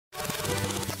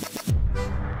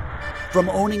From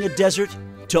owning a desert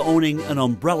to owning an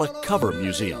umbrella cover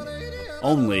museum.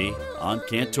 Only on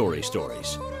Cantore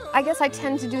Stories. I guess I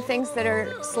tend to do things that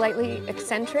are slightly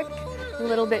eccentric, a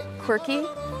little bit quirky.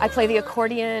 I play the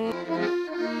accordion.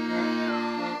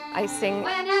 I sing.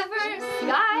 Whenever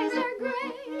skies are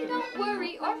gray, don't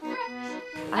worry or fret.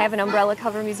 I have an umbrella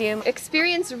cover museum.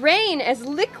 Experience rain as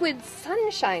liquid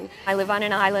sunshine. I live on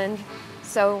an island,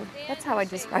 so that's how I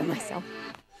describe myself.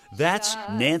 That's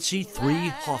Nancy 3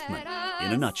 Hoffman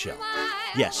in a nutshell.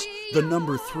 Yes, the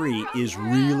number 3 is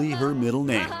really her middle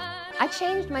name. I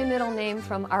changed my middle name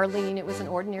from Arlene, it was an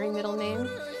ordinary middle name,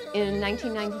 in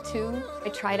 1992. I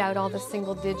tried out all the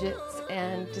single digits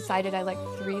and decided I liked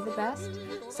 3 the best,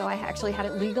 so I actually had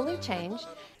it legally changed.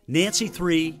 Nancy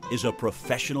 3 is a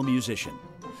professional musician,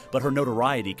 but her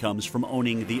notoriety comes from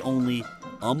owning the only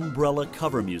umbrella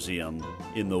cover museum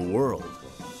in the world.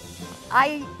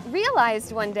 I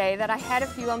realized one day that I had a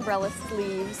few umbrella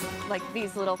sleeves, like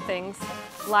these little things,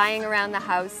 lying around the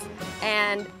house,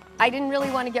 and I didn't really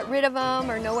want to get rid of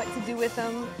them or know what to do with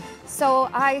them. So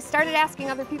I started asking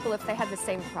other people if they had the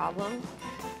same problem,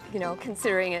 you know,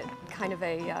 considering it kind of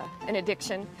an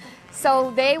addiction.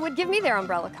 So they would give me their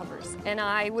umbrella covers, and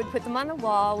I would put them on the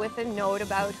wall with a note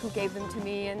about who gave them to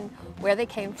me and where they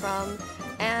came from,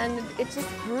 and it just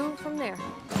grew from there.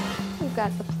 We've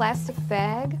got the plastic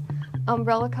bag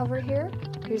umbrella cover here.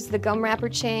 Here's the gum wrapper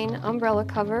chain umbrella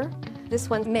cover.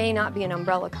 This one may not be an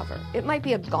umbrella cover. It might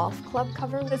be a golf club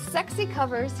cover. The sexy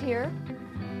covers here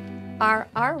are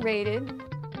R-rated.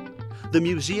 The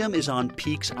museum is on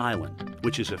Peaks Island,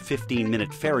 which is a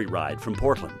 15-minute ferry ride from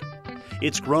Portland.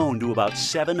 It's grown to about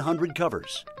 700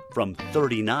 covers from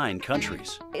 39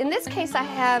 countries. In this case, I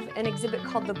have an exhibit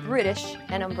called The British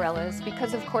and Umbrellas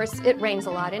because, of course, it rains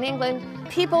a lot in England.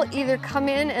 People either come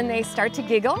in and they start to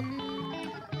giggle,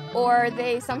 or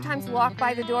they sometimes walk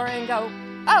by the door and go,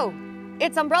 "Oh,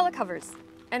 it's umbrella covers,"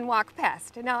 and walk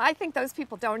past. Now, I think those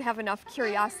people don't have enough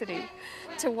curiosity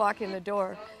to walk in the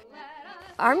door.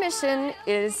 Our mission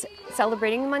is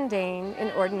celebrating the mundane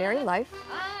in ordinary life.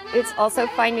 It's also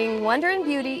finding wonder and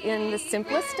beauty in the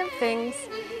simplest of things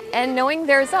and knowing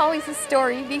there's always a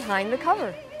story behind the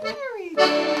cover.